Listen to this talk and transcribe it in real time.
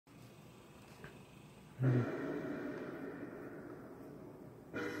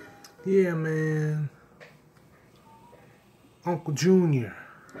Yeah, man. Uncle Junior.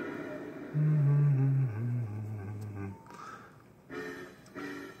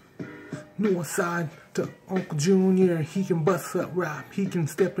 Northside to Uncle Junior, he can bust up rap, he can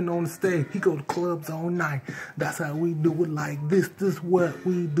step in on the stage, he go to clubs all night. That's how we do it like this what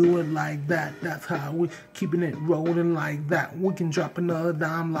we do it like that. That's how we keeping it rolling like that. We can drop another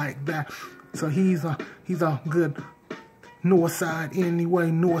dime like that. So he's a good Northside anyway,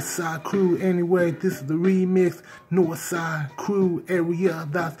 Northside crew anyway. This is the remix, Northside crew area.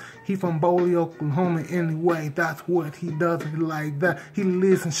 That's he from Boley, Oklahoma anyway. That's what he does like that. He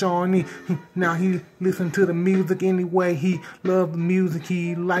listen Shawnee. Now he listen to the music anyway. He love the music.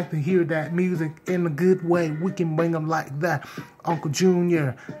 He like to hear that music in a good way. We can bring him like that. Uncle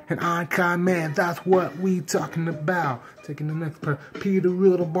Junior and Icon Man. That's what we talking about. Taking the next part, Peter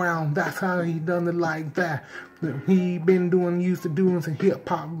Riddle Brown. That's how he done it like that. He been used to doing some hip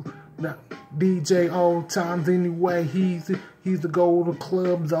hop, DJ all times anyway. He's to go to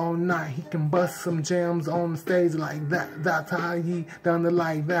clubs all night. He can bust some jams on the stage like that. That's how he done it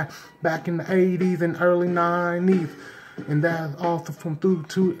like that. Back in the 80s and early 90s. And that's also from through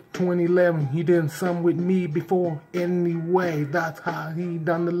to 2011. He did some with me before anyway. That's how he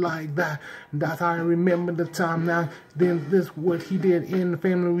done it like that. And that's how I remember the time now. Then this what he did in the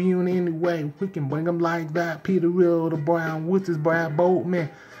family reunion anyway. We can bring him like that. Peter Riddle Brown, which is Brad Boatman.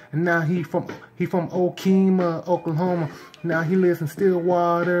 And now he from Okemah, Oklahoma. Now he lives in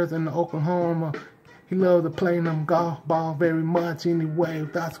Stillwaters in Oklahoma. He loves to play them golf ball very much anyway.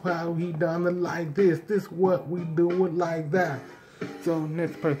 That's how he done it like this. This what we do it like that. So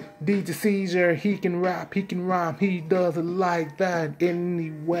next person, DJ Ceasar, he can rap, he can rhyme, he does it like that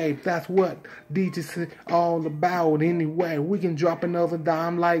anyway. That's what DJ all about anyway. We can drop another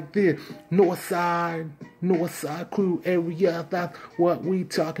dime like this. Northside crew area. That's what we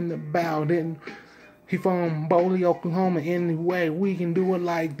talking about. And he from Boley, Oklahoma anyway. We can do it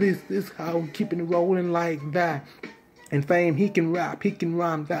like this. This how we keeping it rolling like that. And fame, he can rap, he can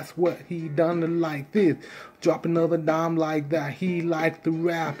rhyme. That's what he done it like this. Drop another dime like that. He likes to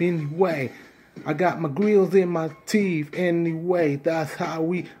rap anyway. I got my grills in my teeth anyway. That's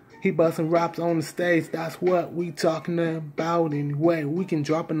how he busting raps on the stage. That's what we talking about anyway. We can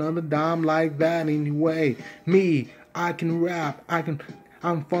drop another dime like that anyway. Me, I can rap,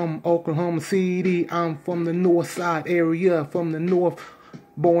 I'm from Oklahoma City. I'm from the north side area, from the north,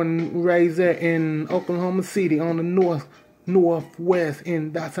 born and raised there in Oklahoma City on the northwest,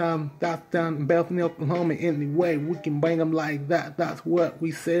 and that's down in Bethany, Oklahoma anyway. We can bring them like that. That's what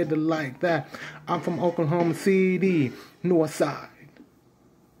we said like that. I'm from Oklahoma City, north side.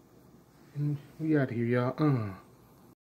 And we out here, y'all.